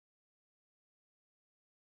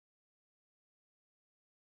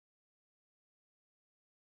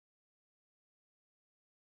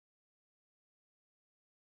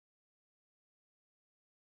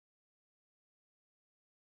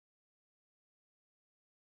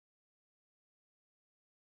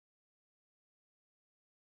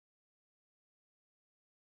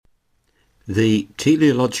The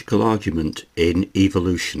Teleological Argument in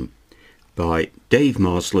Evolution by Dave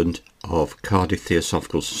Marsland of Cardiff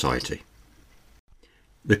Theosophical Society.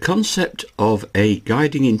 The concept of a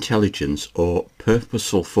guiding intelligence or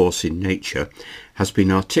purposeful force in nature has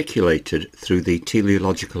been articulated through the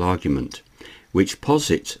teleological argument, which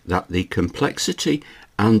posits that the complexity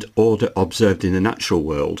and order observed in the natural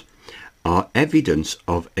world are evidence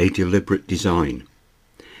of a deliberate design.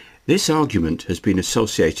 This argument has been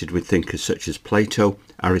associated with thinkers such as Plato,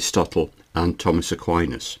 Aristotle and Thomas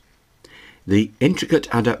Aquinas. The intricate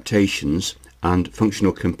adaptations and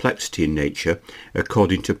functional complexity in nature,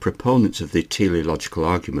 according to proponents of the teleological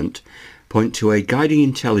argument, point to a guiding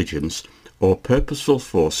intelligence or purposeful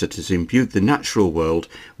force that has imbued the natural world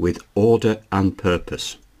with order and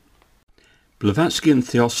purpose. Blavatsky's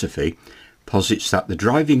Theosophy posits that the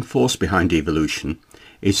driving force behind evolution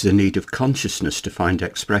is the need of consciousness to find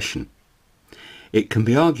expression. It can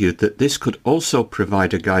be argued that this could also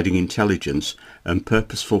provide a guiding intelligence and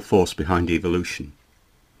purposeful force behind evolution.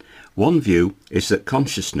 One view is that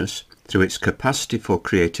consciousness, through its capacity for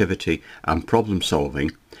creativity and problem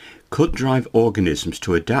solving, could drive organisms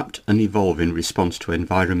to adapt and evolve in response to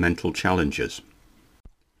environmental challenges.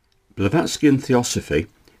 Blavatsky's Theosophy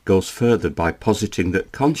goes further by positing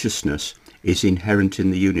that consciousness is inherent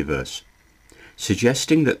in the universe,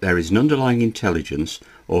 suggesting that there is an underlying intelligence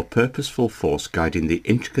or purposeful force guiding the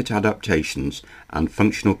intricate adaptations and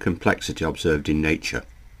functional complexity observed in nature.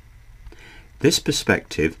 This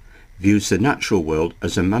perspective views the natural world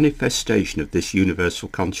as a manifestation of this universal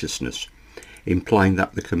consciousness, implying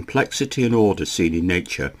that the complexity and order seen in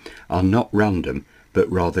nature are not random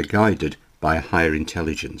but rather guided by a higher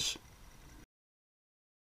intelligence.